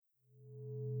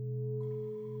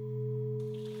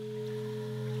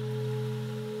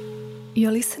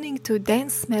You're listening to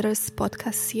Dance Matters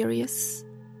podcast series,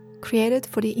 created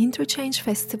for the Interchange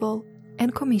Festival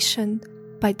and commissioned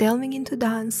by Delving into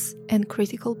Dance and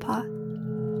Critical Path.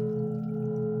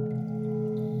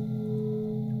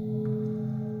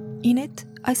 In it,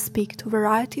 I speak to a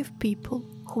variety of people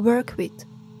who work with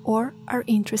or are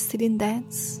interested in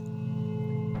dance.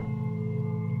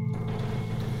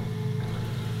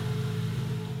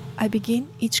 I begin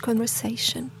each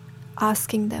conversation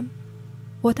asking them,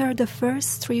 what are the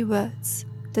first 3 words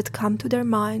that come to their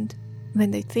mind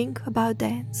when they think about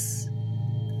dance?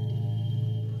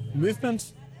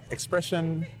 Movement,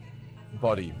 expression,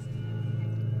 body.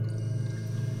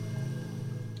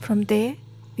 From there,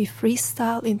 we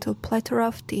freestyle into a plethora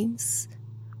of themes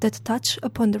that touch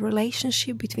upon the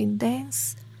relationship between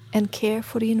dance and care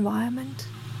for the environment.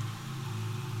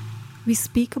 We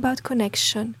speak about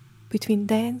connection between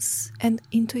dance and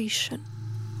intuition.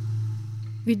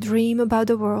 We dream about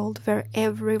a world where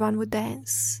everyone would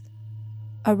dance,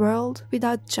 a world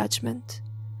without judgment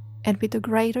and with a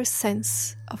greater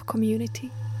sense of community.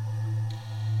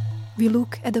 We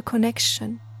look at the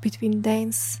connection between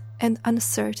dance and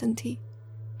uncertainty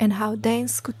and how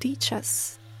dance could teach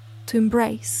us to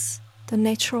embrace the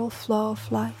natural flow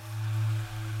of life.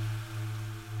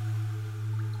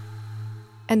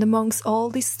 And amongst all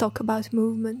this talk about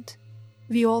movement,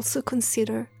 we also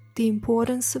consider the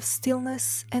importance of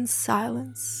stillness and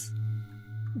silence,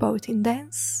 both in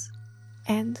dance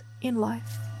and in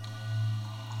life.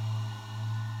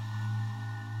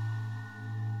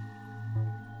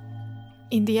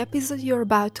 In the episode you're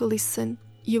about to listen,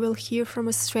 you will hear from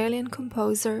Australian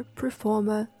composer,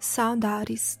 performer, sound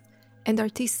artist, and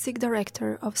artistic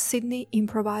director of Sydney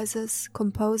Improvisers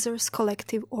Composers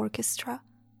Collective Orchestra,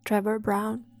 Trevor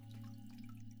Brown,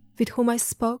 with whom I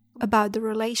spoke about the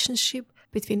relationship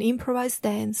between improvised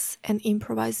dance and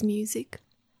improvised music,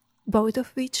 both of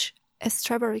which, as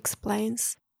Trevor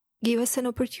explains, give us an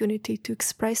opportunity to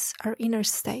express our inner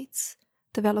states,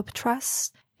 develop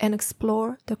trust, and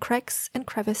explore the cracks and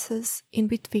crevices in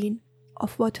between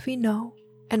of what we know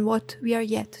and what we are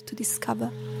yet to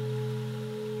discover.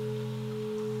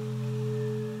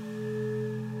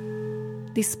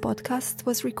 This podcast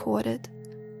was recorded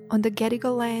on the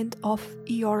Gadigal land of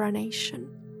Eora Nation,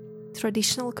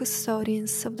 traditional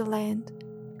custodians of the land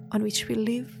on which we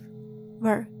live,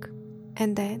 work,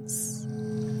 and dance,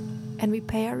 and we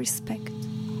pay our respect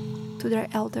to their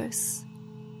elders,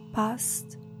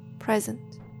 past,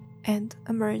 present, and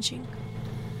emerging.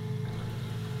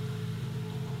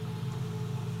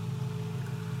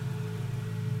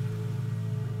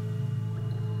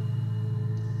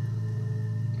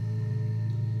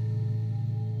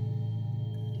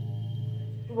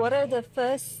 What are the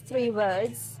first 3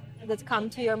 words that come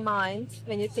to your mind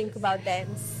when you think about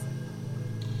dance?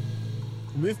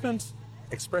 Movement,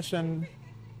 expression,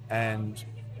 and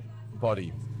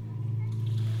body.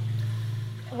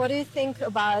 What do you think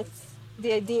about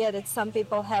the idea that some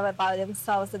people have about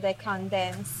themselves that they can't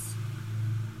dance?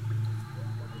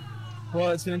 Well,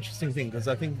 it's an interesting thing because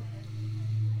I think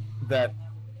that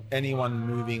anyone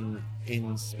moving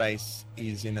in space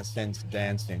is, in a sense,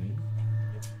 dancing.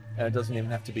 And it doesn't even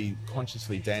have to be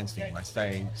consciously dancing. Like,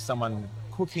 say, someone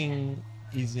cooking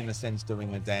is, in a sense,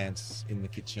 doing a dance in the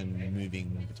kitchen,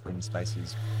 moving between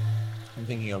spaces. I'm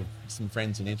thinking of some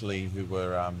friends in Italy who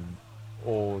were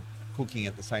all cooking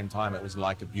at the same time. It was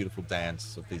like a beautiful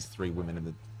dance of these 3 women,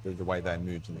 and the way they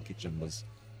moved in the kitchen was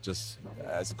just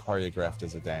as choreographed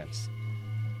as a dance.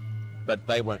 But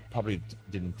they probably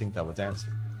didn't think they were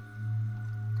dancing.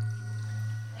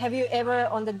 Have you ever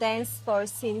on the dance floor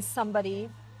seen somebody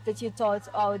that you thought,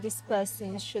 oh, this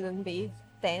person shouldn't be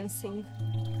dancing?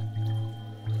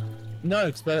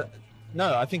 No,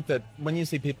 I think that when you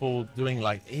see people doing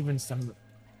like even some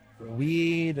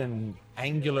weird and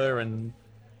angular and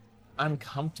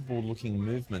uncomfortable looking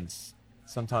movements,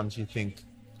 sometimes you think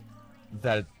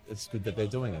that it's good that they're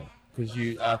doing it because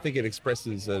I think it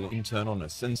expresses an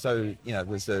internalness. And so,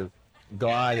 there's a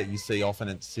guy that you see often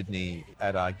at Sydney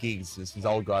at our gigs. There's this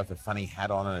old guy with a funny hat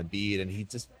on and a beard, and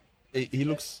he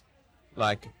looks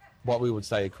like what we would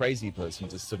say a crazy person,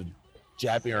 just sort of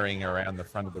jabbering around the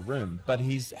front of the room, but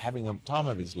he's having a time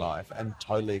of his life and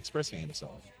totally expressing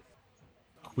himself.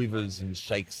 Quivers and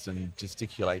shakes and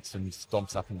gesticulates and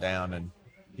stomps up and down, and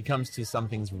he comes to some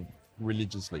things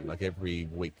religiously, like every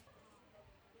week.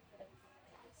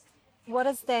 What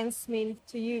does dance mean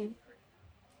to you?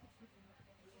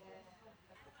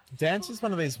 Dance is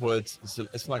one of these words.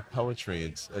 It's like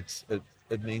poetry.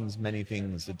 It means many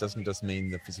things. It doesn't just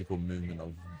mean the physical movement of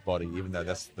the body, even though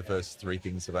that's the first 3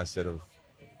 things that I said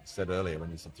earlier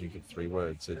when you said think of 3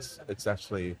 words. It's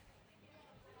actually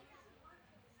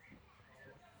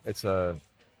It's a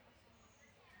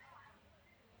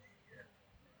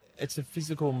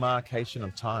physical marcation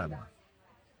of time.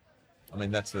 I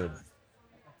mean, that's a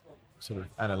sort of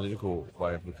analytical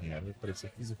way of looking at it, but it's a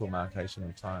physical marcation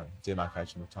of time,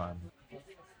 demarcation of time.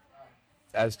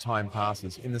 As time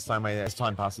passes, in the same way as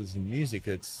time passes in music,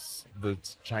 it's the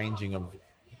changing of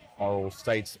oral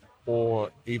states, or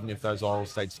even if those oral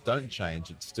states don't change,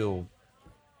 it's still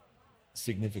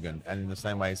significant. And in the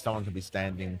same way, someone can be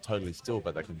standing totally still,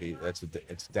 but they can be,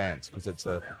 it's dance, because it's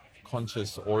a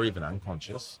conscious or even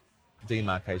unconscious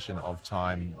demarcation of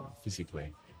time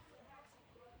physically.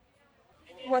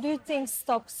 What do you think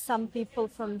stops some people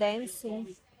from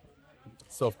dancing?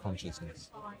 Self-consciousness.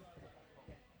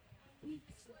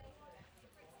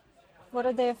 What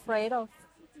are they afraid of?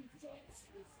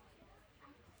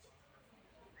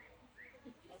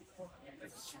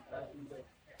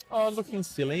 Oh, looking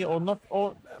silly or not,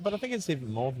 but I think it's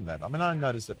even more than that. I mean, I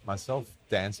notice it myself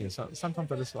dancing. So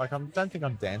sometimes I just like, I don't think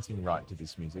I'm dancing right to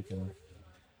this music, and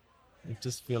I'm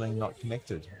just feeling not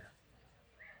connected.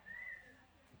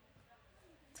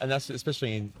 And that's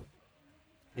especially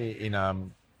in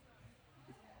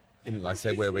like I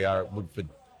say, where we are at Woodford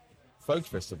Folk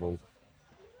Festival.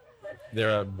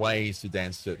 There are ways to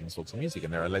dance certain sorts of music,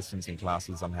 and there are lessons and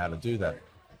classes on how to do that.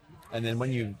 And then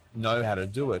when you know how to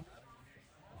do it,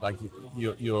 like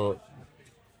you're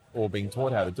or being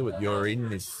taught how to do it, you're in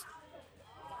this,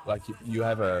 like you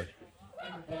have a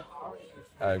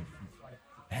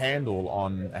handle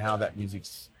on how that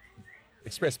music's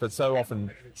expressed. But so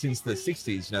often since the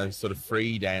 60s, sort of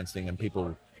free dancing and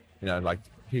people, like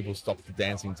people stopped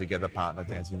dancing together, partner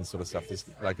dancing, this sort of stuff. This,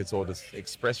 like, it's all just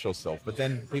express yourself. But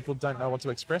then people don't know what to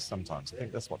express sometimes. I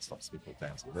think that's what stops people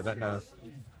dancing. They don't know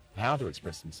how to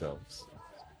express themselves.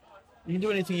 You can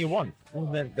do anything you want.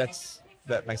 Well, then that's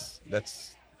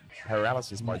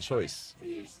paralysis by choice,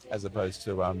 as opposed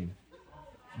to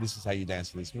this is how you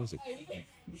dance to this music.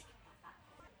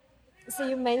 So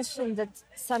you mentioned that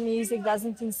some music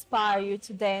doesn't inspire you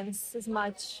to dance as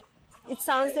much. It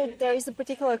sounds that there is a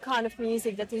particular kind of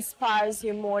music that inspires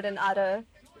you more than other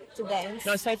to dance.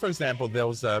 No, say for example, there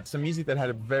was some music that had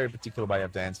a very particular way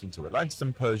of dancing to it, like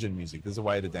some Persian music. There's a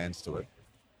way to dance to it.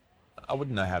 I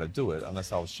wouldn't know how to do it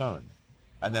unless I was shown,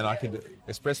 and then I could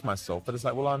express myself. But it's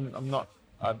like, well, I'm not.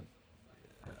 I'm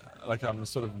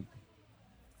sort of.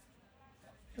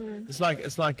 It's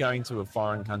like going to a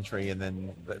foreign country and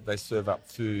then they serve up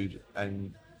food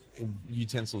and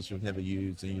utensils you've never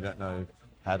used, and you don't know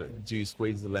how to. Do you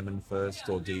squeeze the lemon first,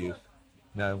 or do you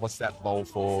what's that bowl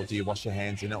for? Do you wash your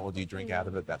hands in it, or do you drink out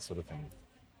of it? That sort of thing.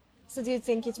 So do you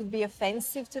think it would be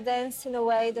offensive to dance in a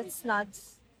way that's not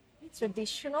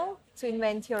traditional, to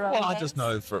invent your own Well, I dance? just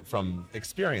know from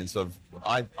experience of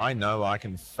I know I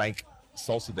can fake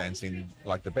salsa dancing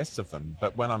like the best of them,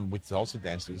 but when I'm with salsa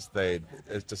dancers, it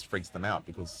just freaks them out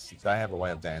because they have a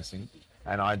way of dancing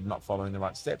and I'm not following the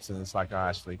right steps, and it's like I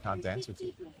actually can't dance with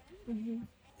you. Mm-hmm.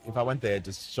 If I went there,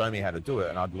 just show me how to do it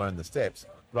and I'd learn the steps,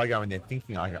 but I go in there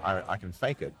thinking I can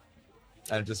fake it,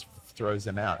 and it just throws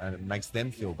them out and it makes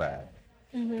them feel bad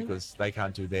because they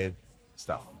can't do their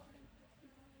stuff.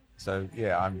 So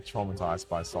yeah, I'm traumatized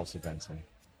by salsa dancing.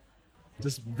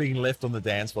 Just being left on the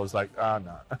dance floor was like, oh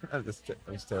no, it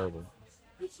was terrible.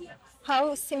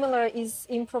 How similar is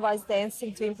improvised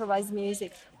dancing to improvised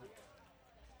music?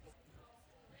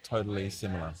 Totally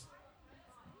similar.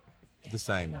 The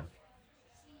same.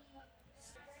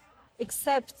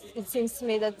 Except it seems to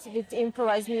me that with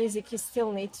improvised music you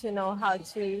still need to know how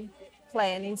to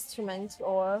play an instrument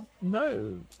or...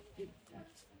 No.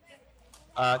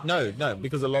 No,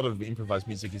 because a lot of improvised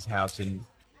music is how to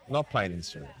not play an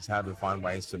instrument. It's how to find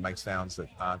ways to make sounds that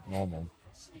aren't normally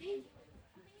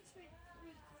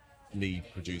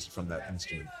produced from that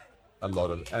instrument.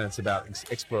 And it's about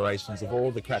explorations of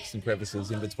all the cracks and crevices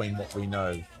in between what we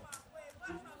know.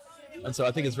 And so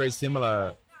I think it's very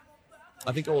similar.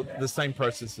 I think all the same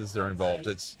processes are involved.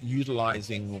 It's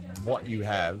utilizing what you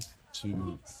have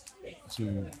to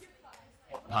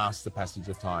pass the passage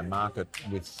of time, mark it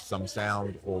with some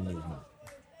sound or movement.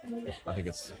 I think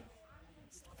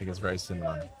it's very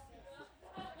similar.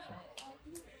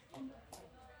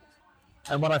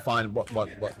 And what I find,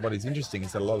 what is interesting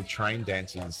is that a lot of trained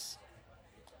dancers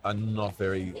are not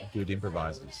very good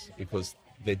improvisers because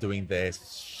they're doing their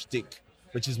shtick,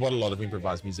 which is what a lot of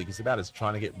improvised music is about. It's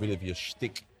trying to get rid of your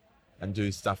shtick and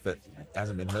do stuff that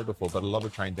hasn't been heard before. But a lot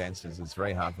of trained dancers, it's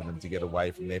very hard for them to get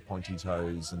away from their pointy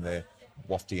toes and their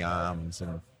wafty arms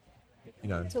and,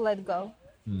 to let go.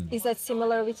 Is that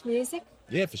similar with music?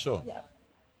 Yeah, for sure. Yeah.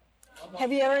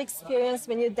 Have you ever experienced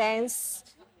when you dance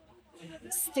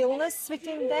stillness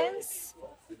within dance?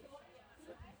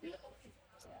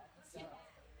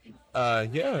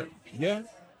 Yeah, yeah.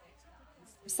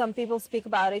 Some people speak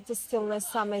about it as stillness,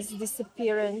 some as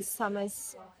disappearance, some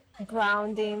as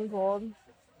grounding, or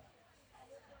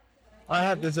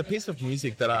There's a piece of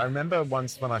music that I remember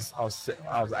once when I was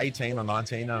 18 or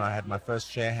 19 and I had my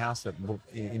first share house at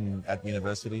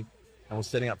university and was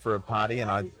setting up for a party,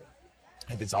 and I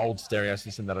had this old stereo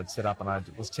system that I'd set up, and I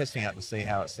was testing out to see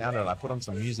how it sounded, and I put on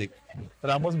some music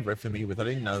that I wasn't very familiar with. I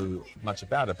didn't know much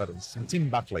about it, but it was Tim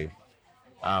Buckley.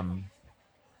 And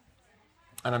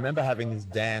I remember having this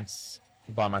dance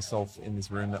by myself in this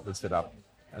room that was set up,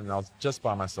 and I was just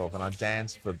by myself, and I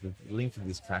danced for the length of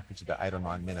this track, which is about 8 or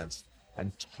 9 minutes,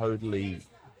 and totally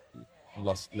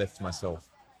left myself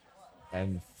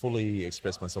and fully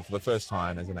expressed myself for the first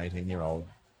time as an 18-year-old.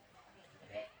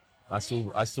 I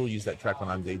still use that track when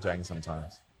I'm DJing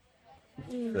sometimes,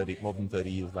 more than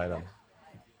 30 years later.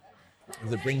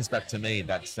 Because it brings back to me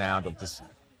that sound of this,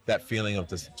 that feeling of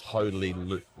just totally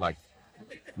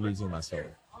losing myself.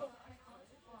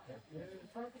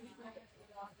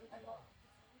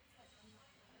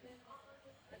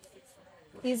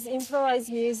 is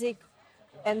improvised music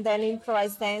and then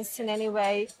improvised dance in any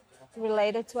way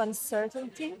related to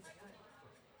uncertainty?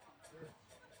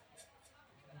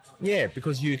 Yeah,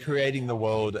 because you're creating the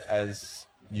world as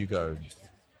you go,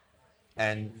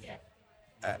 and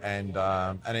and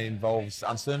it involves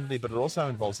uncertainty, but it also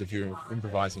involves, if you're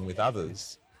improvising with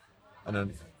others,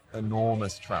 an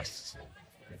enormous trust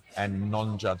and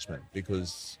non-judgment,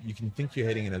 because you can think you're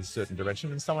heading in a certain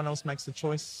direction and someone else makes a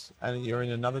choice and you're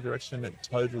in another direction. It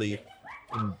totally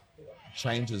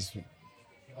changes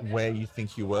where you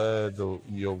think you were.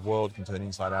 Your world can turn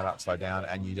inside out, upside down,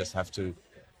 and you just have to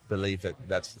believe that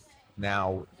that's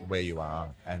now where you are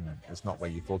and it's not where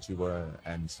you thought you were.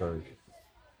 And so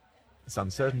it's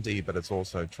uncertainty, but it's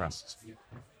also trust.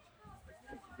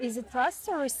 Is it trust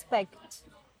or respect?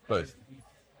 Both.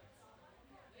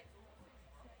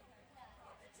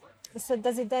 So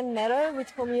does it then matter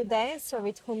with whom you dance or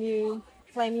with whom you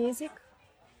play music?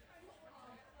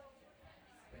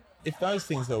 If those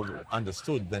things are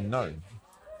understood, then no.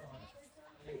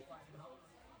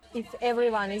 If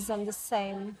everyone is on the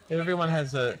same... Everyone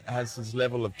has this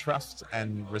level of trust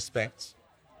and respect,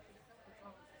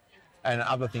 and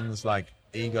other things like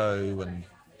ego and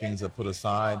things are put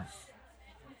aside.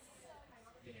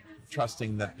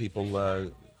 Trusting that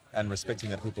people and respecting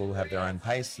that people have their own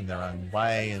pace and their own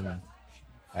way,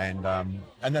 and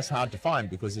that's hard to find,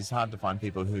 because it's hard to find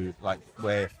people who, like,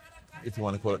 where, if you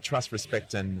want to call it, trust,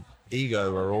 respect, and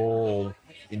ego are all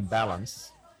in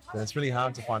balance. Then it's really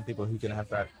hard to find people who can have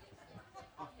that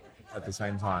at the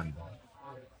same time.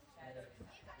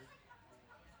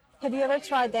 Have you ever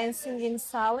tried dancing in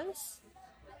silence?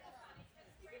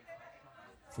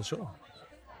 For sure.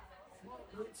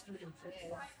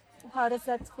 How does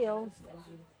that feel?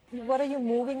 What are you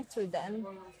moving through then?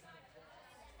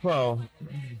 Well,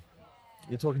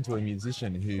 you're talking to a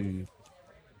musician who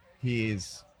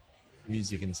hears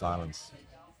music in silence.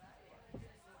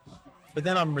 But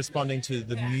then I'm responding to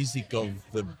the music of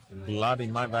the blood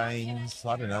in my veins.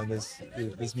 I don't know,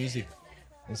 there's music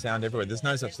and sound everywhere. There's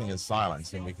no such thing as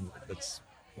silence, and let's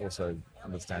also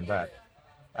understand that.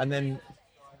 And then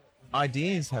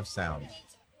ideas have sound.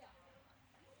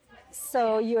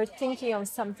 So you're thinking of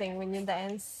something when you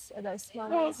dance at those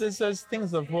moments? Well, there's those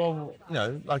things of, well,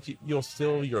 like you're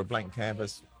still, you're a blank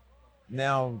canvas.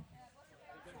 Now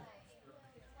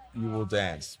you will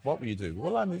dance. What will you do?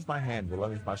 Will I move my hand? Will I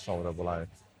move my shoulder? Will I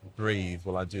breathe?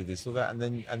 Will I do this or that? And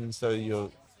then so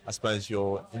I suppose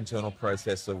your internal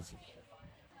process of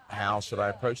how should I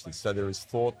approach this? So there is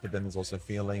thought, but then there's also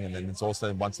feeling, and then it's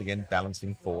also, once again,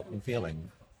 balancing thought and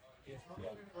feeling.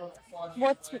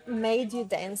 What made you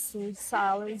dance in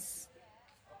silence?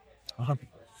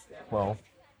 Well,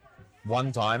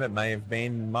 one time it may have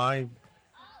been my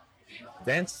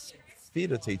dance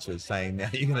theatre teacher saying, now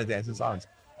you're going to dance in silence.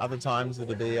 Other times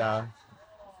it'll be a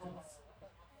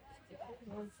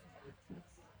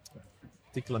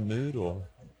particular mood or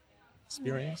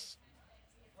experience.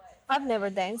 I've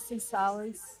never danced in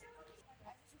silence.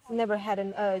 Never had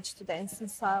an urge to dance in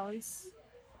silence.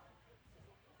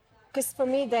 Because for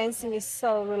me, dancing is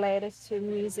so related to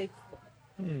music.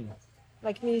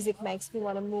 Like, music makes me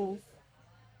want to move.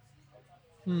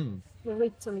 The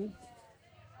rhythm.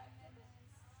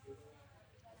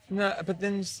 No, but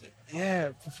then,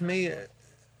 yeah, for me,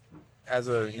 as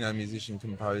a musician,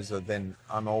 composer, then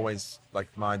I'm always, like,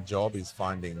 my job is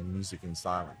finding music in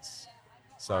silence.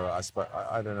 So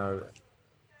I don't know.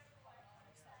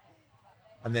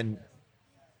 And then,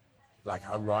 like,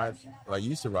 I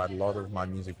used to write a lot of my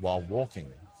music while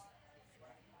walking.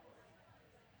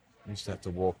 I used to have to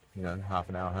walk, half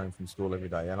an hour home from school every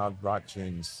day, and I'd write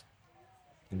tunes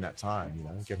in that time,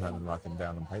 get home and write them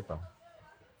down on paper.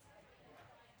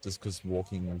 Just because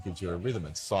walking gives you a rhythm.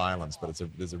 It's silence, but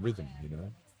there's a rhythm,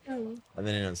 Mm. And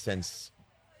then in a sense,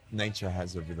 nature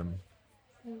has a rhythm.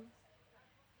 Mm.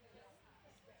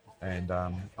 And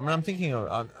I'm thinking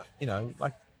of,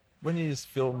 like when you just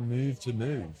feel moved to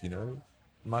move, you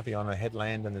might be on a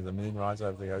headland and there's a moonrise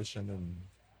over the ocean and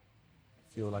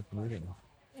feel like moving.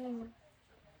 Mm.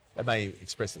 That may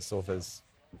express itself as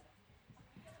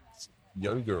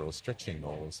yoga or stretching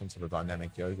or some sort of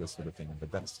dynamic yoga sort of thing,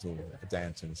 but that's still a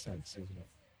dance in a sense, isn't it?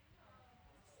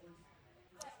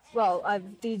 Well, I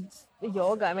did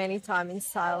yoga many times in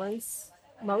silence,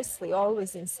 mostly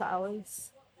always in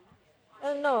silence. I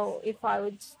don't know if I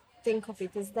would think of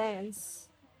it as dance.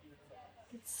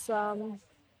 It's I don't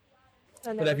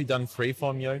But know. have you done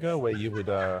freeform yoga where you would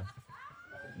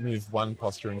move one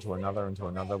posture into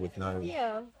another with no...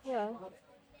 Yeah, yeah.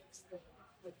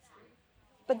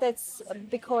 But that's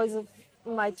because of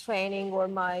my training or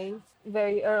my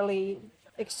very early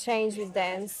exchange with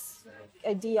dance.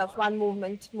 Idea of one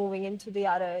movement moving into the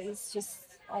other is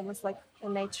just almost like a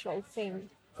natural thing.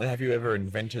 And have you ever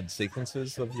invented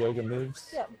sequences of yoga moves?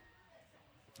 Yeah,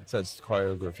 So it's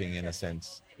choreographing in a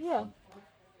sense. yeah.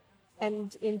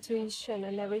 And intuition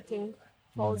and everything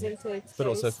falls into it. But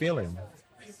also feeling.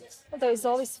 There is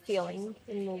always feeling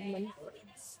in movement.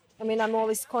 I mean, I'm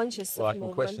always conscious Well, I of can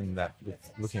movement. question that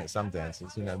with looking at some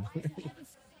dances, Is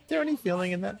there any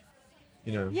feeling in that?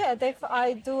 Yeah,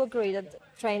 I do agree that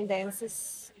train dance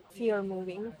is fear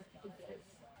moving.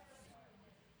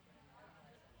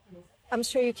 I'm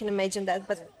sure you can imagine that,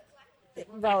 but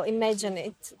well, imagine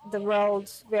it, the world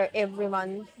where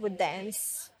everyone would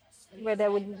dance, where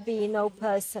there would be no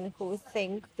person who would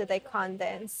think that they can't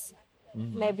dance.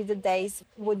 Maybe the days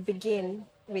would begin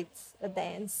with a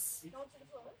dance.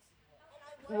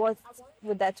 What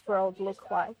would that world look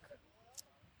like?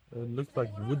 It looked like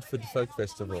Woodford Folk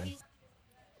Festival.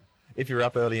 If you're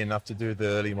up early enough to do the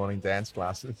early morning dance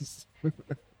classes,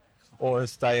 or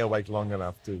stay awake long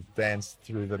enough to dance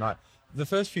through the night. The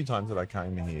first few times that I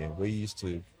came here, we used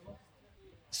to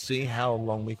see how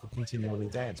long we could continually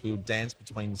dance. We would dance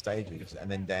between stages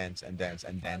and then dance and dance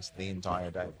and dance the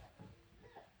entire day.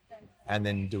 And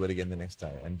then do it again the next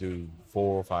day and do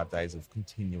 4 or 5 days of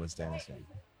continuous dancing.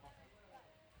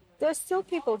 There's still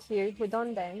people here who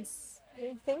don't dance, do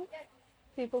you think?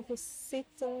 People who sit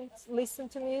and listen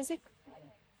to music?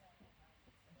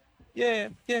 Yeah,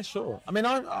 sure. I mean,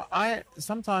 I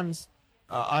sometimes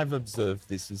I've observed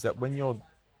this is that when you're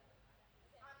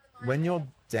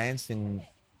dancing,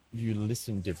 you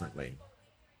listen differently,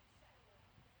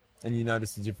 and you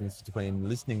notice the difference between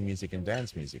listening music and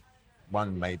dance music.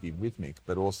 One may be rhythmic,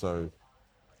 but also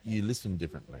you listen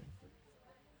differently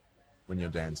when you're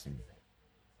dancing,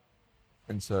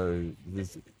 and so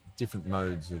there's different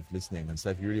modes of listening. And so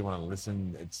if you really want to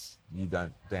listen, you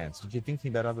don't dance. You're thinking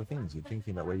about other things. You're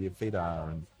thinking about where your feet are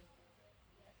and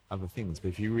other things. But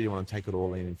if you really want to take it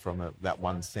all in from that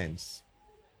one sense,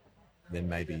 then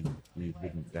maybe you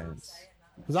wouldn't dance.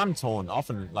 Because I'm torn.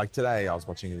 Often, like today, I was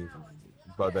watching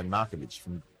Boban Markovic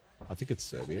from, I think it's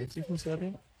Serbia. Is he from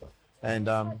Serbia? And,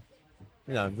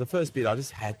 the first bit, I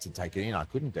just had to take it in. I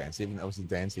couldn't dance, even though it was the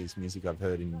danciest music I've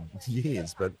heard in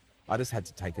years. But I just had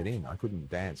to take it in. I couldn't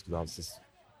dance because I was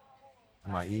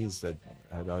my ears had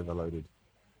overloaded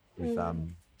with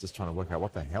just trying to work out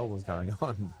what the hell was going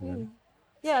on.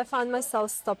 Yeah, I found myself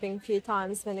stopping a few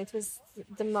times when it was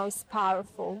the most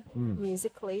powerful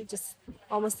musically, just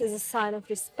almost as a sign of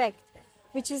respect,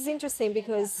 which is interesting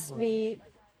because we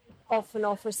often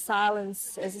offer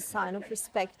silence as a sign of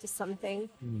respect to something,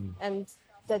 and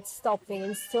that stopping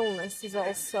in stillness is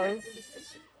also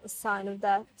a sign of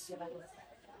that.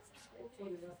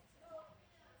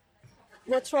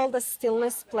 What role does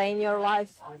stillness play in your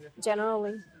life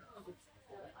generally?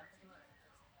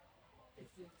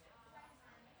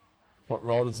 What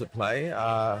role does it play?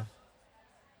 Of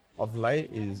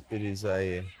late, it is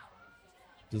a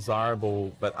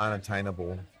desirable but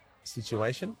unattainable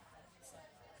situation,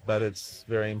 but it's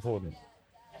very important.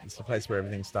 It's the place where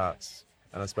everything starts,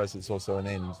 and I suppose it's also an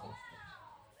end.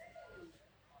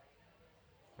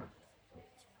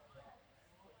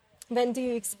 When do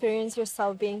you experience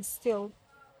yourself being still?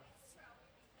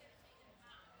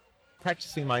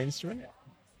 Practicing my instrument,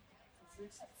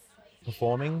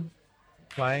 performing,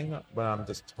 playing, when I'm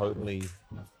just totally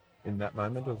in that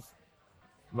moment of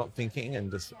not thinking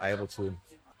and just able to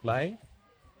play.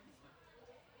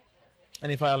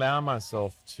 And if I allow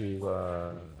myself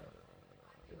to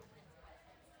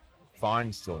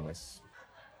find stillness,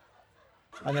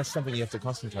 and that's something you have to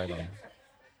concentrate on.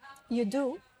 You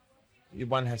do?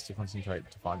 One has to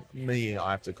concentrate to find me.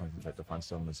 I have to concentrate to find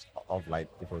stillness of late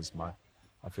because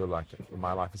I feel like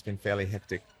my life has been fairly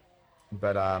hectic.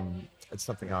 But it's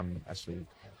something I'm actually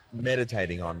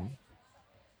meditating on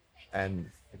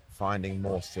and finding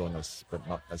more stillness, but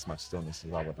not as much stillness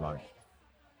as I would like.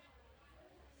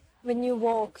 When you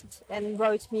walked and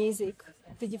wrote music,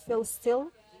 did you feel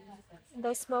still in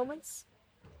those moments?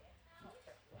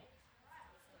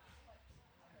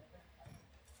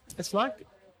 It's like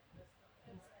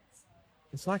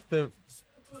the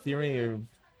theory of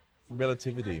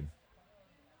relativity.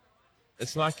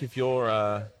 It's like if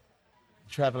you're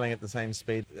traveling at the same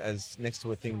speed as next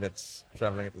to a thing that's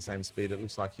traveling at the same speed, it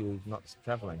looks like you're not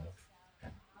traveling.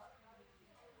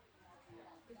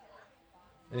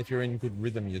 And if you're in good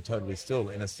rhythm, you're totally still,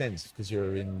 in a sense, because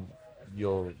you're in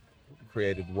your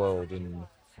created world. And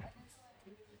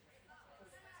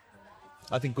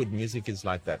I think good music is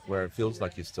like that, where it feels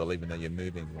like you're still, even though you're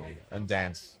moving. And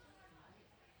dance.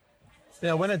 You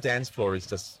know, when a dance floor is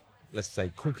just, let's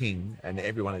say, cooking, and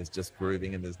everyone is just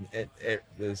grooving, and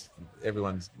there's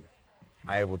everyone's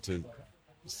able to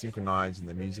synchronize, and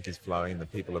the music is flowing, and the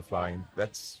people are flowing.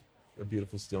 That's a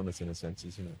beautiful stillness, in a sense,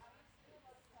 isn't it?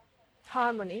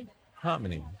 Harmony.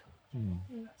 Harmony.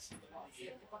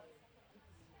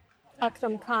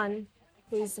 Akram Khan,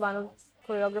 who is one of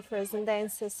choreographers and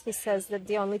dancers, he says that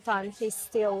the only time he's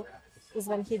still is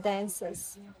when he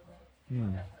dances.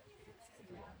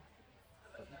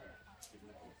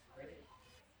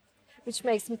 Which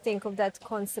makes me think of that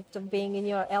concept of being in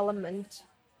your element.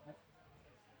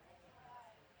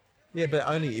 Yeah, but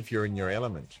only if you're in your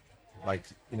element. Like,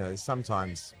 you know,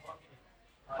 sometimes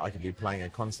I could be playing a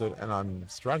concert and I'm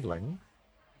struggling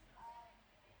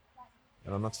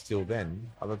and I'm not still then.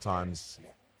 Other times,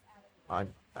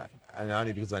 and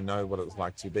only because I know what it was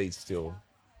like to be still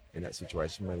in that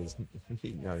situation where there's,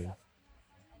 you know.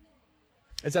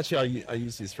 It's actually, I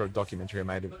used this for a documentary I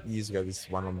made years ago, this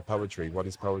one on poetry. What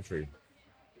is poetry?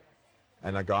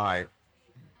 And a guy,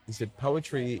 he said,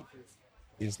 poetry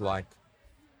is like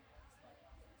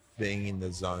being in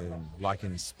the zone, like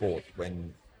in sport,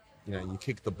 when, you know, you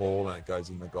kick the ball and it goes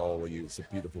in the goal, or it's a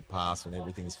beautiful pass and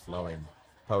everything's flowing.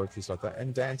 Poetry is like that,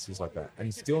 and dance is like that,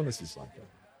 and stillness is like that.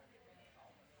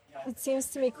 It seems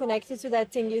to me connected to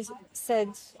that thing you said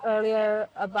earlier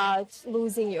about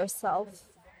losing yourself.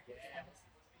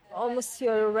 Almost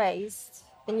you're erased,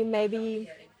 and you maybe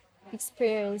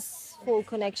experience full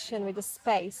connection with the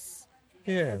space.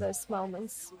 Yeah. For those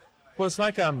moments. Well, it's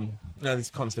like you know, this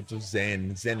concept of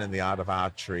Zen and the art of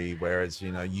archery, whereas,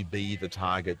 you know, you be the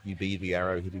target, you be the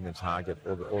arrow hitting the target,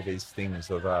 all these things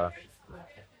of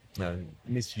you know,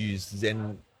 misused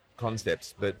Zen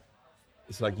concepts, but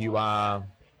it's like you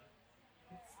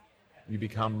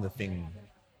become the thing.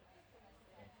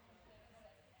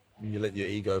 You let your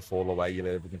ego fall away, you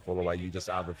let everything fall away, you just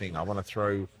are the thing. I want to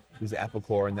throw this apple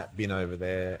core in that bin over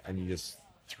there, and you just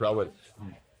throw it.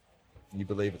 You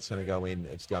believe it's going to go in,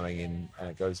 it's going in, and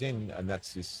it goes in, and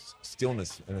that's this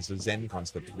stillness, and it's a Zen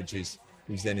concept, which is,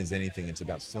 if Zen is anything, it's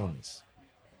about stillness.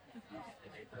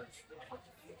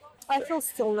 I feel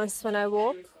stillness when I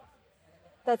walk.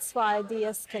 That's why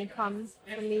ideas can come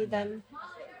for me then.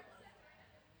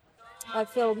 I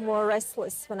feel more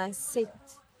restless when I sit.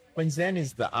 When Zen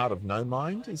is the art of no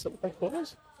mind, is that what they call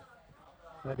it?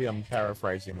 Maybe I'm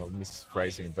paraphrasing or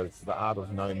misphrasing, but it's the art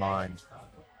of no mind.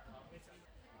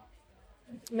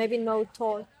 Maybe no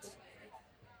thought.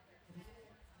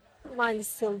 Mind is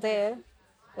still there,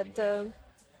 but the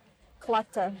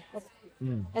clutter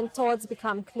and thoughts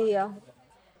become clear.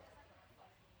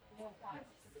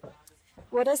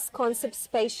 What does concept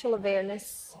spatial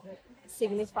awareness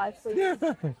signify for you?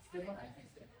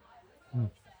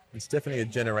 It's definitely a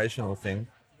generational thing.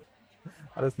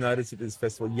 I just noticed at this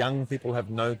festival, young people have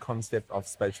no concept of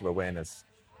spatial awareness.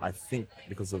 I think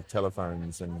because of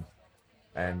telephones and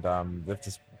they've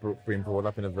just been brought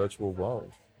up in a virtual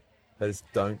world. They just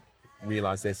don't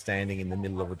realize they're standing in the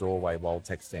middle of a doorway while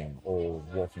texting, or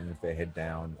walking with their head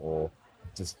down, or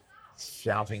just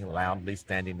shouting loudly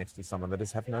standing next to someone. They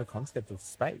just have no concept of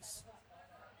space.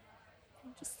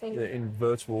 Interesting. They're in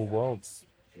virtual worlds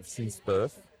since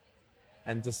birth,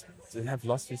 and just have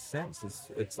lost this sense.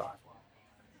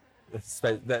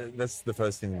 That's the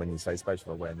first thing when you say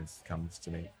spatial awareness comes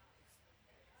to me.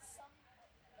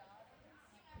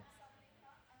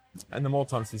 And the more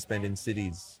times we spend in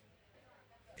cities,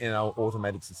 in our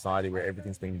automated society where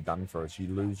everything's being done for us, you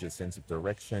lose your sense of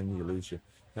direction. You lose your,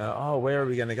 where are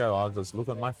we going to go? I'll just look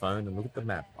at my phone and look at the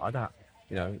map. I don't,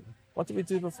 what did we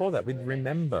do before that? We'd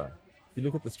remember. You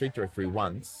look at the street directory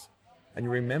once and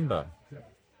you remember.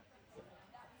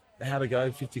 how to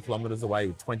go 50 kilometers away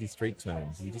with 20 street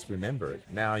turns. You just remember it.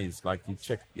 Now it's like you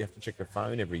have to check the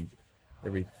phone every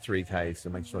 3Ks to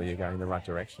make sure you're going in the right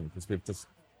direction, because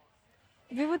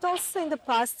We would also in the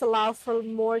past allow for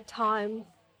more time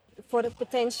for the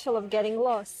potential of getting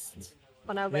lost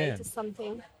on our way to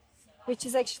something, which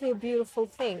is actually a beautiful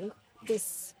thing.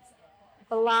 This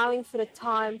allowing for the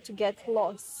time to get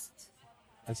lost.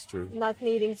 That's true. Not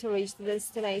needing to reach the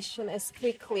destination as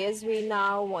quickly as we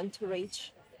now want to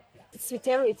reach. It's with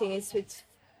everything. It's with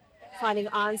finding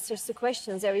answers to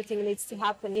questions. Everything needs to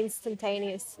happen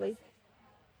instantaneously.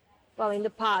 Well, in the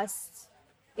past,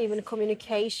 even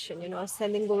communication,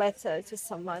 sending a letter to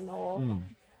someone,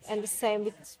 and the same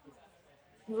with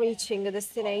reaching a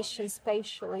destination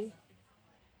spatially.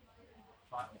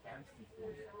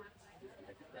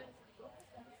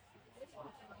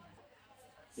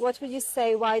 What would you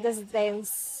say, why does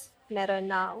dance matter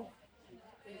now?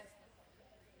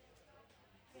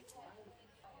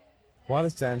 Why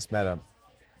does dance matter?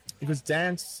 Because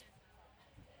dance,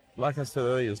 like I said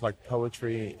earlier, is like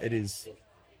poetry. It is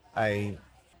a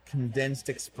condensed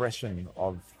expression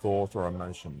of thought or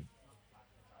emotion.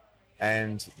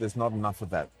 And there's not enough of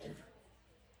that.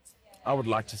 I would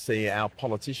like to see our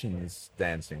politicians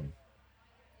dancing.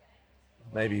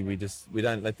 Maybe we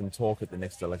don't let them talk at the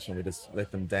next election, we just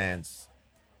let them dance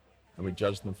and we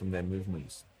judge them from their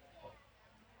movements.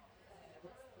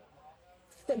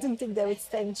 I don't think they would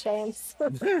stand a chance.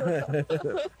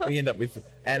 We end up with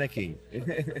anarchy.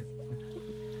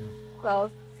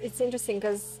 Well, it's interesting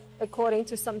because according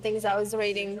to some things I was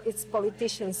reading, it's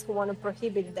politicians who want to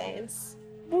prohibit dance.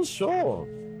 Well, sure.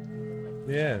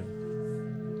 Yeah.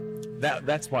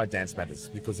 That's why dance matters,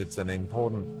 because it's an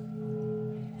important...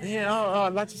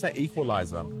 I'd like to say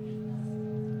equalizer.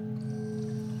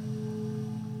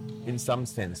 In some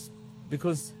sense.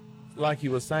 Because, like you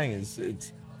were saying,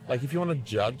 it's like if you want to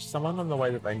judge someone on the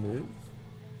way that they move,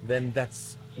 then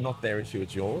that's not their issue,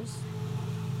 it's yours.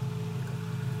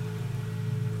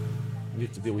 You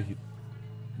have to deal with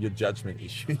your judgment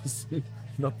issues,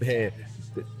 not their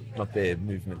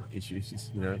movement issues,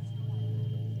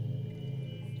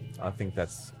 I think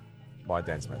that's why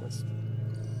dance matters.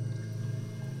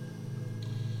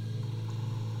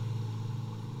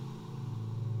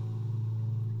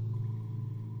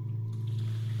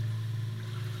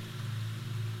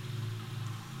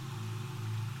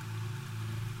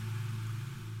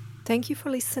 Thank you for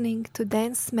listening to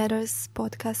Dance Matters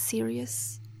podcast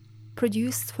series,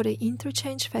 produced for the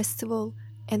Interchange Festival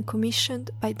and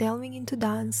commissioned by Delving into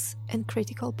Dance and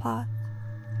Critical Path.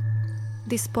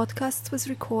 This podcast was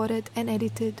recorded and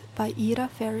edited by Ira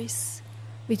Ferris,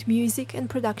 with music and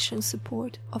production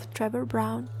support of Trevor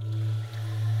Brown.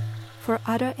 For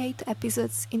other 8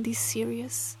 episodes in this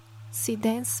series, see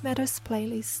Dance Matters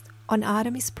playlist on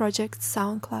Artemis Project's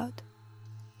SoundCloud.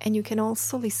 And you can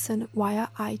also listen via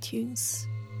iTunes.